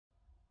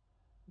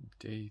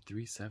Day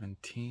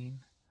 317.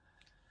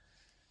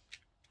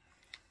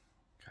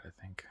 Gotta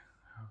think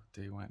how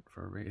the day went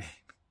for a rating.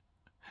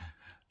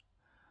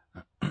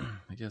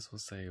 I guess we'll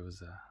say it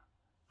was a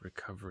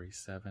recovery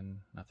 7.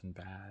 Nothing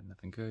bad,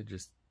 nothing good.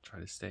 Just try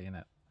to stay in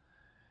that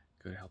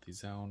good, healthy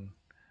zone.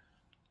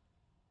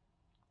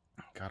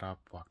 Got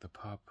up, walked the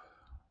pup.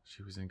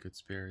 She was in good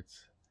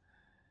spirits.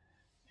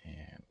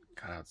 And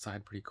got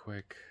outside pretty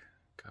quick.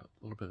 Got a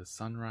little bit of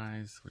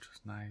sunrise, which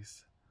was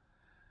nice.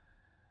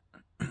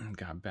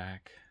 Got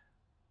back.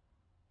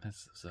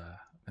 This was a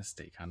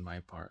mistake on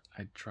my part.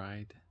 I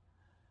tried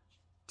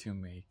to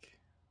make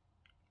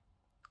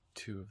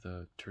 2 of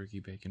the turkey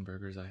bacon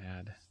burgers I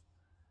had,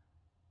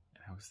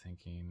 and I was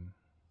thinking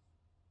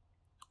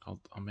I'll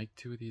make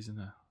 2 of these in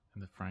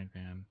the frying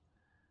pan,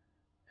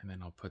 and then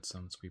I'll put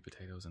some sweet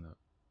potatoes in the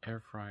air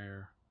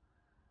fryer,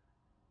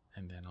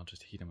 and then I'll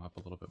just heat them up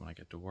a little bit when I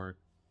get to work.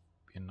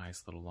 Be a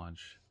nice little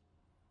lunch.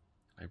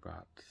 I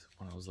brought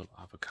one of those little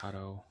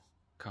avocado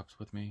cups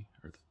with me,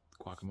 or the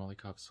guacamole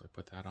cups, so I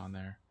put that on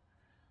there.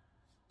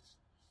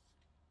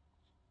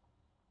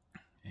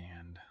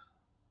 And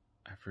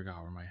I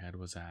forgot where my head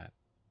was at,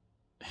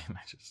 and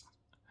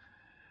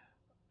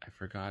I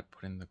forgot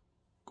putting the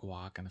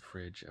guac in the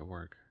fridge at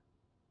work,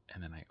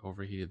 and then I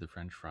overheated the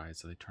french fries,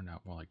 so they turned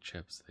out more like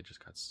chips. They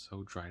just got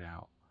so dried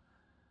out.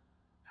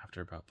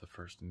 After about the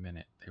first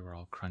minute, they were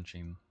all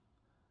crunching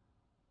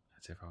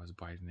as if I was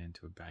biting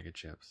into a bag of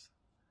chips,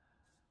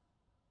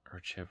 or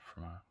a chip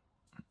from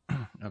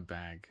a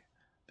bag.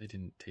 They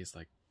didn't taste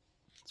like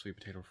sweet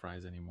potato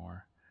fries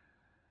anymore.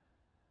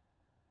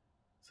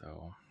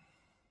 So,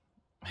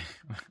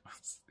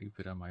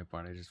 stupid on my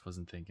part. I just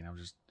wasn't thinking. I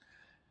was just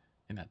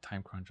in that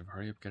time crunch of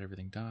hurry up, get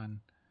everything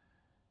done,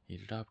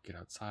 heat it up, get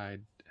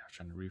outside. I was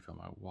trying to refill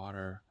my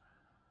water,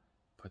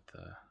 put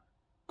the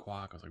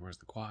guac. I was like, where's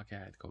the guac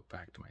at? Go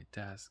back to my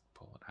desk,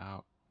 pull it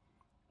out,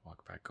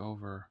 walk back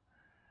over.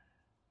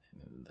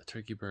 And the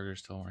turkey burgers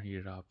still weren't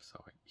heated up,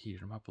 so I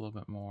heated them up a little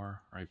bit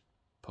more. Or I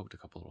poked a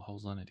couple little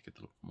holes in it to get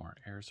a little more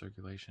air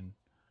circulation.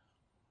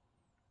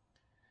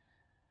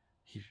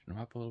 Heated them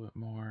up a little bit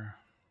more.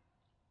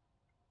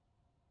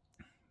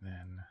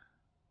 Then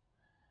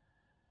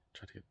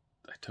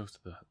I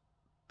toasted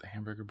the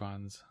hamburger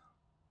buns,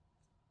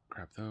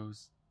 grabbed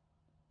those,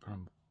 put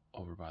them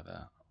over by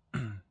the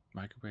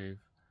microwave,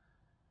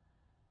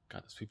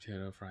 got the sweet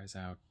potato fries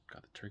out,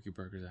 got the turkey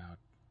burgers out,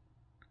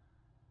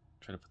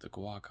 tried to put the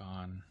guac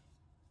on.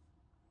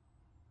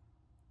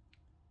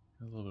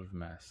 A little bit of a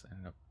mess.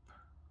 I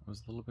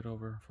was a little bit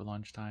over for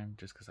lunchtime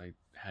just because I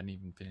hadn't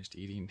even finished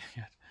eating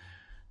yet.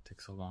 It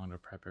took so long to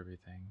prep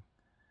everything.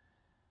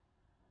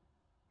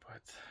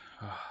 But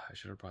I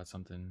should have brought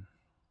something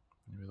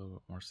maybe a little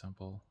bit more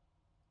simple.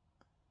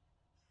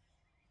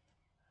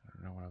 I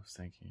don't know what I was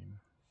thinking.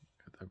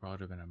 That probably would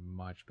have been a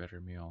much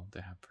better meal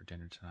to have for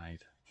dinner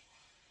tonight.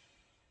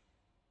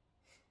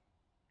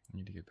 I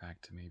need to get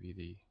back to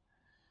maybe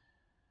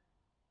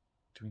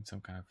doing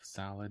some kind of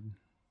salad.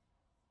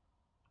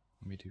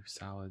 Maybe do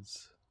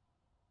salads,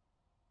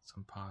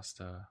 some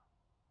pasta,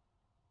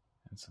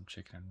 and some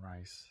chicken and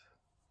rice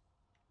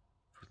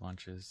for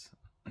lunches.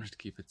 Just to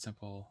keep it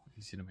simple,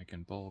 easy to make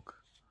in bulk.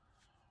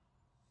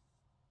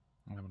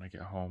 And then when I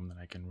get home, then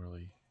I can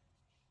really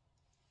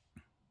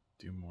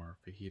do more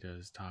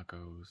fajitas,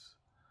 tacos,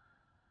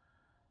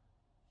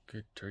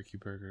 good turkey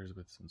burgers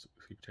with some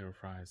sweet potato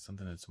fries,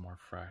 something that's more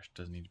fresh,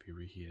 doesn't need to be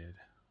reheated.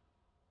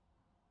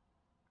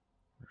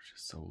 I was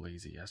just so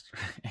lazy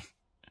yesterday.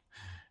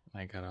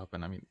 And I got up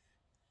and I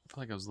felt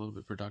like I was a little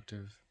bit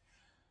productive.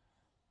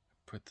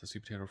 I put the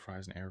sweet potato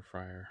fries in the air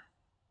fryer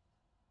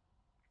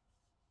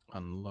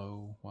on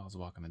low while I was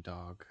walking the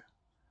dog.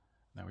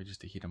 That way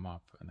just to heat them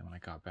up, and then when I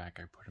got back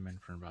I put them in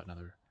for about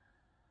another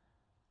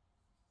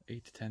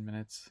 8 to 10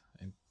 minutes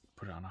and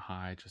put it on a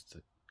high just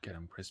to get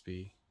them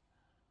crispy.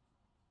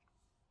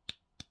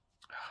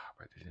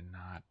 But it did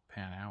not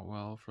pan out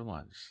well for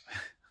lunch.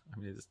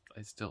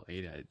 I still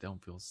ate it. I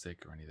don't feel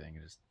sick or anything.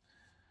 Just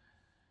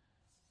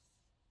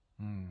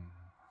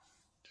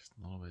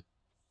a little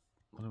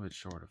bit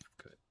short of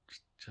good,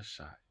 just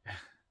shy.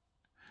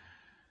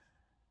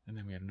 And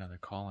then we had another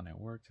call in at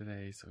work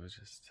today, so it was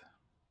just,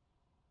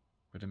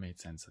 but it made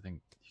sense. I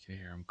think you could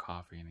hear him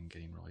coughing and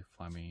getting really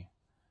phlegmy.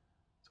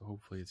 So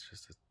hopefully it's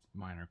just a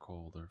minor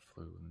cold or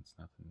flu and it's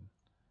nothing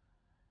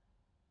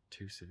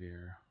too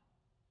severe.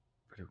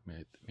 But it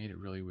made it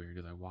really weird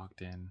because I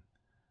walked in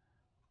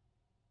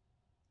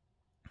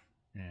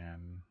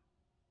and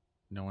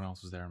no one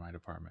else was there in my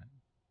department.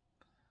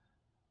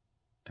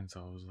 And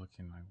so I was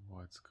looking like,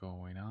 what's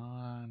going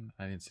on?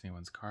 I didn't see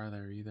anyone's car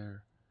there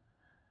either.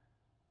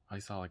 I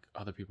saw like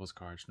other people's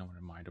cars, no one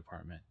in my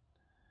department.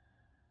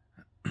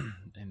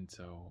 And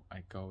so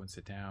I go and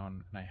sit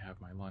down and I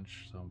have my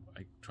lunch. So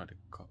I try to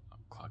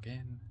clock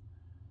in,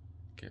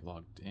 get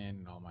logged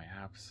in all my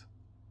apps.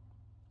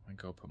 I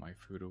go put my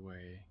food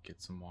away,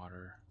 get some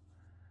water.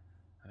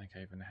 I think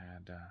I even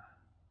had, did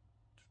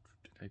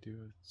I do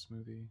a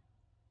smoothie?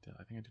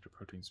 I think I did a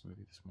protein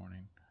smoothie this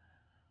morning.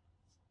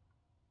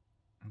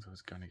 And so I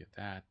was going to get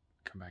that.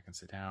 come back and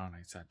sit down.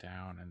 I sat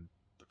down, and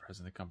the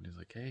president of the company was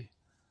like, "Hey,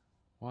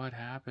 what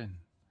happened?"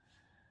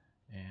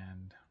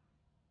 And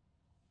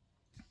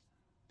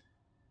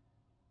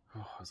I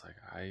was like,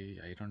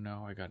 I don't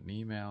know. I got an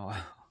email.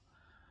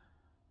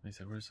 They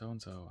said, "Where's so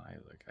and so?"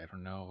 I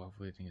don't know.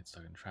 Hopefully they didn't get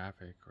stuck in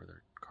traffic or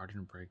their car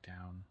didn't break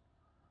down.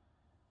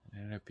 It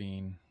ended up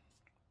being,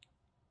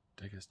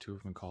 I guess 2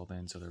 of them called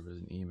in, so there was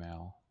an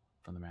email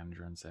from the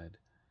manager and said,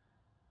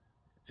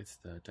 "It's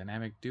the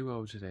dynamic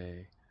duo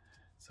today,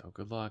 so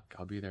good luck.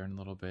 I'll be there in a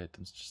little bit.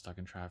 I'm just stuck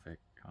in traffic."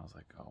 And I was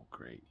like, "Oh,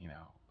 great,"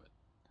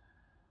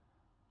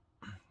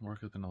 but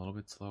work has been a little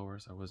bit slower,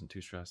 so I wasn't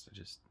too stressed.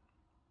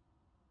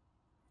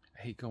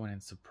 I hate going in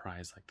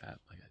surprised like that.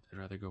 Like, I'd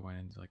rather go in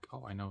and like,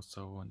 "Oh, I know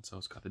so and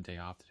so's got the day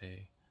off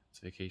today. It's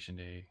a vacation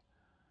day."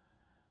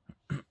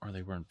 Or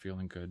they weren't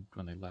feeling good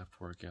when they left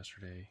work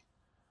yesterday,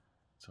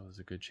 so there's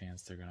a good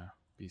chance they're gonna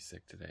be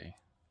sick today.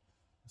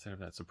 Instead of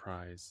that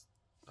surprise,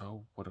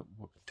 "Oh, what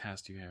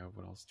task do you have?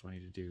 What else do I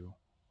need to do?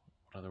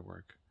 What other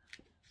work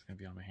is gonna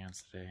be on my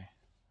hands today,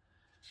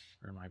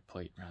 or my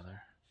plate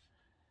rather?"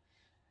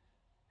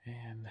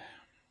 And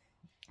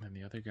then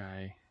the other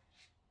guy,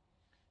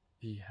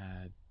 he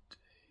had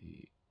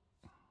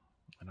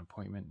an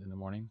appointment in the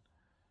morning,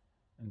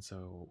 and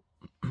so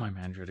my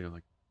manager had to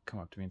like come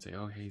up to me and say,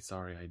 "Oh, hey,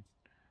 sorry,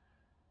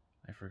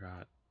 I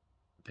forgot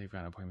they've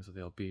got an appointment, so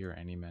they'll be here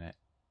any minute."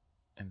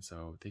 And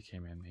so they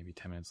came in maybe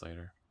 10 minutes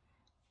later.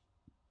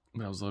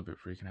 But I was a little bit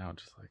freaking out,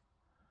 just like,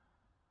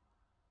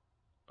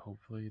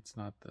 hopefully it's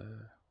not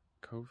the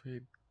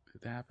COVID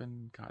that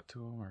happened, got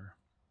to him, or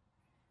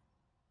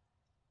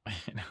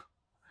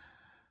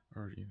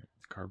or the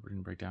car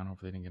didn't break down.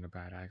 Hopefully they didn't get in a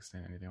bad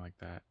accident, anything like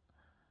that.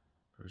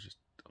 It was just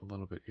a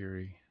little bit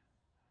eerie.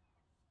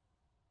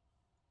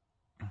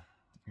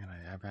 And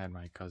I've had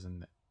my cousin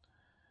that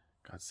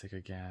got sick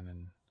again,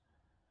 and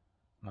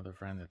another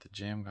friend at the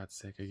gym got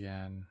sick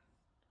again.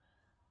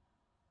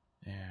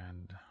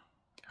 And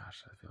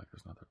gosh, I feel like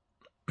there's another.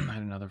 I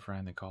had another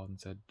friend that called and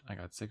said, "I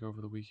got sick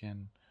over the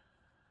weekend.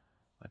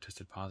 I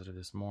tested positive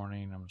this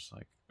morning." I'm just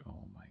like,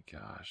 oh my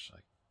gosh,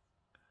 like,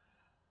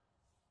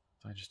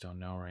 I just don't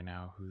know right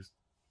now who's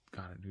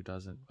got it and who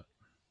doesn't. But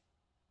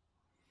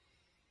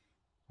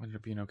ended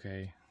up being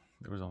okay.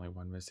 There was only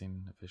one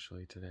missing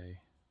officially today.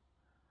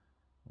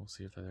 We'll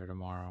see if they're there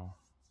tomorrow.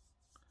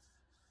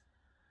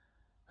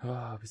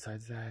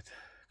 Besides that,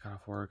 got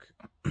off work.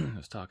 I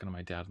was talking to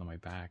my dad on my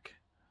back.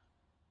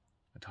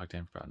 I talked to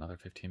him for about another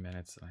 15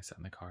 minutes, and I sat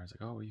in the car. I was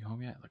like, "Oh, are you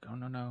home yet?" Like, "Oh,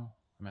 no.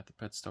 I'm at the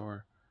pet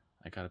store.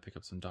 I gotta pick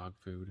up some dog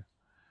food."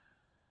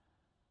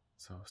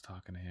 So I was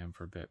talking to him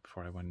for a bit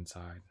before I went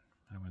inside.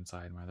 I went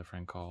inside, and my other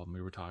friend called, and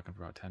we were talking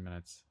for about 10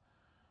 minutes.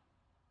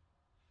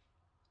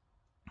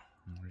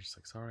 And we're just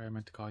like, "Sorry, I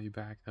meant to call you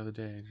back the other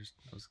day.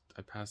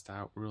 I passed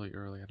out really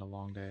early. I had a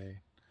long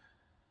day.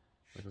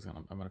 Like,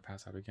 I'm gonna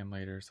pass out again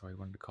later, so I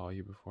wanted to call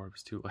you before it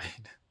was too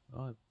late."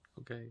 "Oh,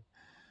 okay.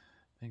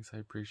 Thanks, I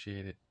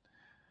appreciate it."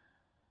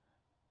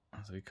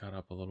 So we caught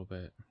up a little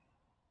bit,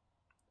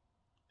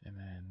 and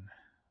then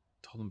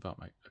told him about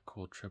a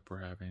cool trip we're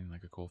having,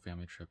 like a cool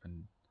family trip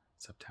in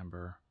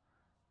September.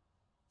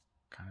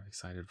 Kind of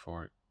excited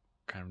for it,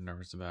 kind of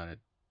nervous about it.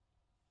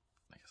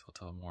 I guess I'll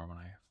tell him more when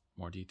I have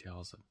more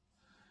details.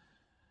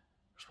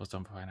 We're supposed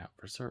to find out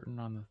for certain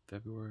on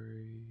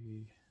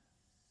the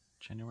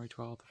January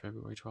 12th or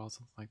February 12th,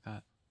 something like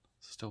that.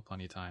 So still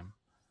plenty of time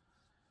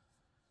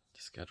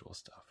to schedule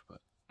stuff,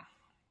 but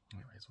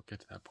anyways, we'll get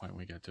to that point when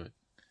we get to it.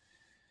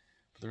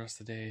 But the rest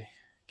of the day,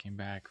 came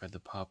back, fed the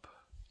pup,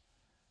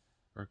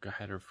 or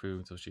had her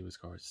food, so she was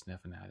going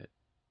sniffing at it,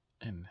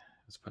 and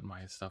was putting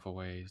my stuff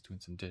away, was doing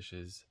some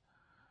dishes,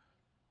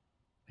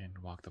 and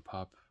walked the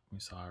pup. We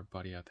saw our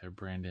buddy out there,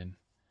 Brandon,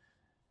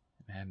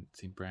 and I hadn't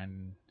seen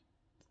Brandon,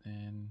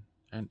 and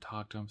I hadn't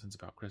talked to him since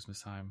about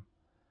Christmas time.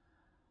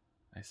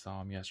 I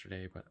saw him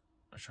yesterday, but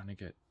I was trying to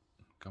get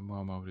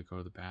Momo to go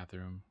to the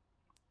bathroom,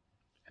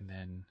 and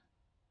then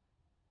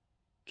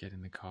get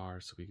in the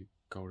car so we could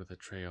go to the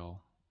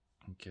trail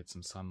and get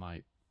some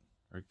sunlight,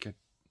 or get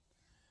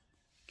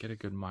a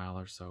good mile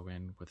or so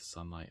in with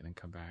sunlight, and then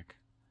come back.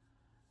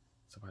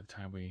 So by the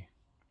time we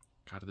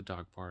got to the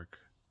dog park,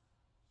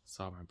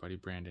 saw my buddy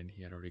Brandon,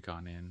 he had already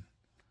gone in.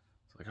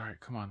 So like, all right,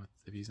 come on,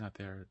 if he's not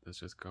there, let's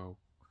just go.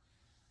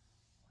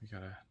 We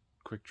got a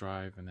quick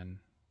drive and then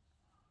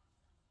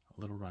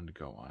a little run to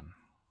go on.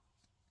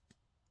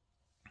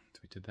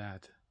 So we did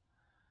that.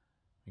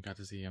 We got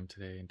to see him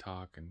today and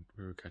talk, and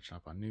we were catching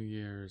up on New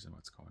Year's and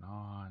what's going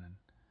on and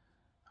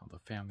how the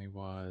family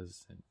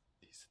was. And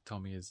he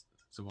told me his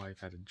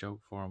wife had a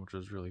joke for him, which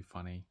was really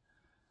funny.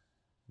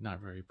 Not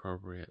very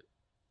appropriate,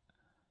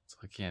 so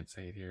I can't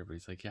say it here, but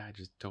he's like, "Yeah, it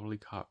just totally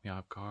caught me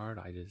off guard.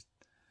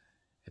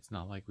 It's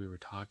not like we were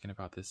talking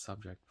about this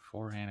subject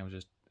beforehand. It was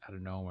just out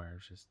of nowhere. It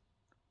was just,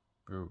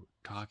 we were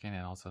talking,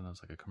 and all of a sudden there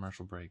was like a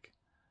commercial break,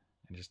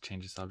 and just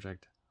changed the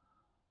subject.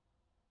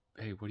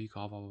 Hey, what do you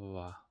call blah, blah, blah,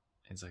 blah?"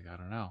 And he's like, "I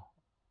don't know."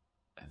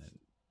 And then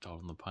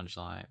told him the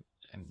punchline,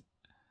 and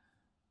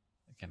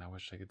again, I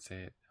wish I could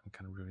say it. I'm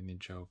kind of ruining the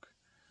joke.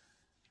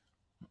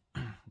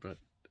 But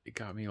it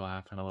got me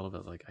laughing a little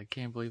bit. Like, I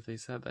can't believe they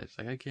said that. She's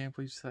like, I can't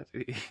believe you said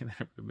it.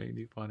 It made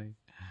me funny.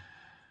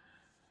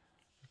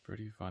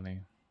 Pretty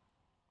funny.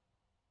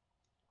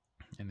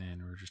 And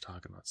then we were just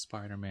talking about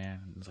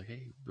Spider-Man. And it's like,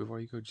 hey, before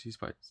you go see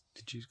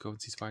did you go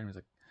and see Spider-Man? He's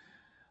like,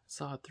 I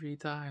saw it 3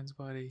 times,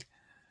 buddy.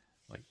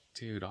 Like,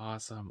 dude,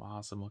 awesome.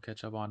 We'll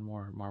catch up on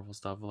more Marvel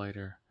stuff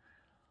later.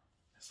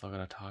 Still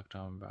gotta talk to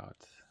him about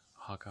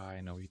Hawkeye.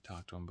 I know we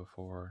talked to him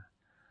before.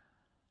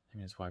 Him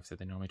and his wife said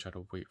they normally try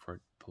to wait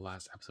for the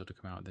last episode to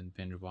come out and then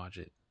binge watch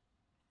it.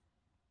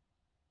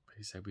 But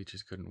he said we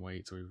just couldn't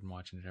wait, so we've been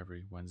watching it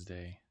every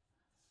Wednesday.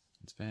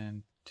 It's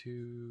been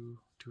two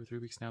or 3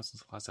 weeks now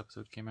since the last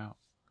episode came out.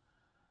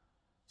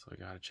 So we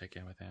gotta check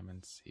in with him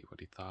and see what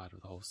he thought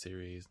of the whole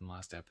series and the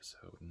last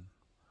episode and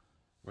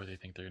where they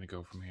think they're gonna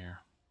go from here.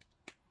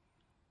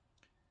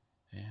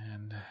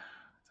 And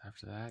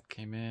after that,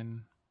 came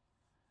in.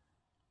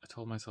 I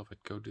told myself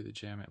I'd go do the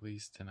gym at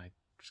least, and I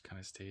just kind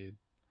of stayed,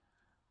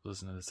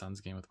 listening to the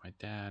Suns game with my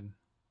dad.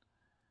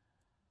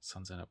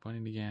 Suns ended up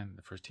winning again.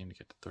 The first team to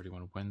get to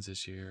 31 wins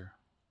this year.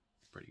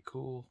 Pretty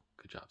cool.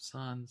 Good job,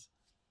 Suns.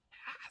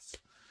 Yes.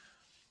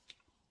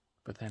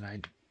 But then I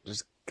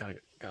just got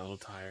a little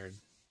tired.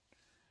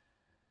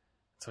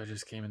 So I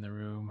just came in the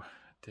room,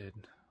 did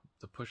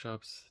the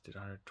push-ups, did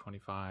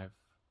 125.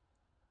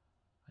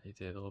 I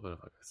did a little bit of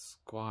like a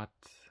squat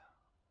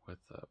with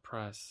a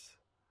press.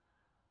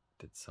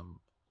 Did some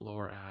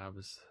lower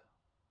abs.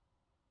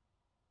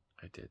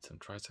 I did some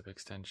tricep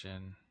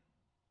extension.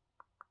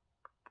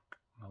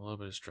 A little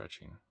bit of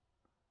stretching.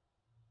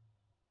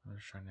 I'm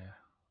just trying to,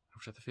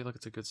 I feel like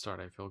it's a good start.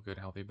 I feel good,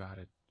 healthy about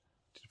it.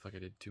 Didn't feel like I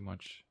did too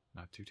much,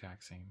 not too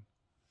taxing.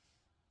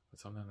 But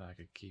something that I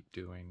could keep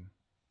doing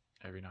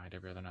every night,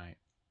 every other night.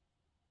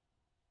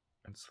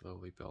 And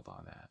slowly build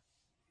on that.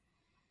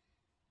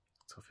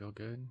 So I feel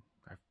good.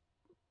 I've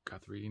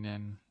got the reading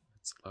in.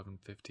 It's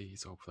 11:50,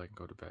 so hopefully I can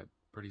go to bed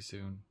pretty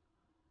soon.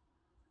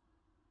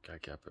 Gotta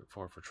get up at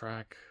 4 for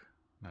track.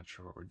 Not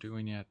sure what we're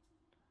doing yet.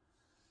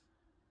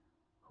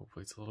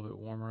 Hopefully it's a little bit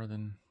warmer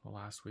than the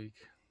last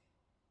week.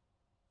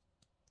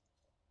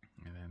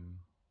 And then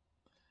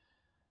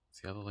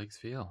see how the legs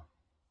feel.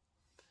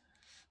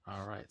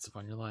 Alright, so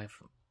on your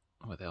life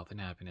with health and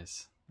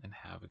happiness, and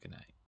have a good night.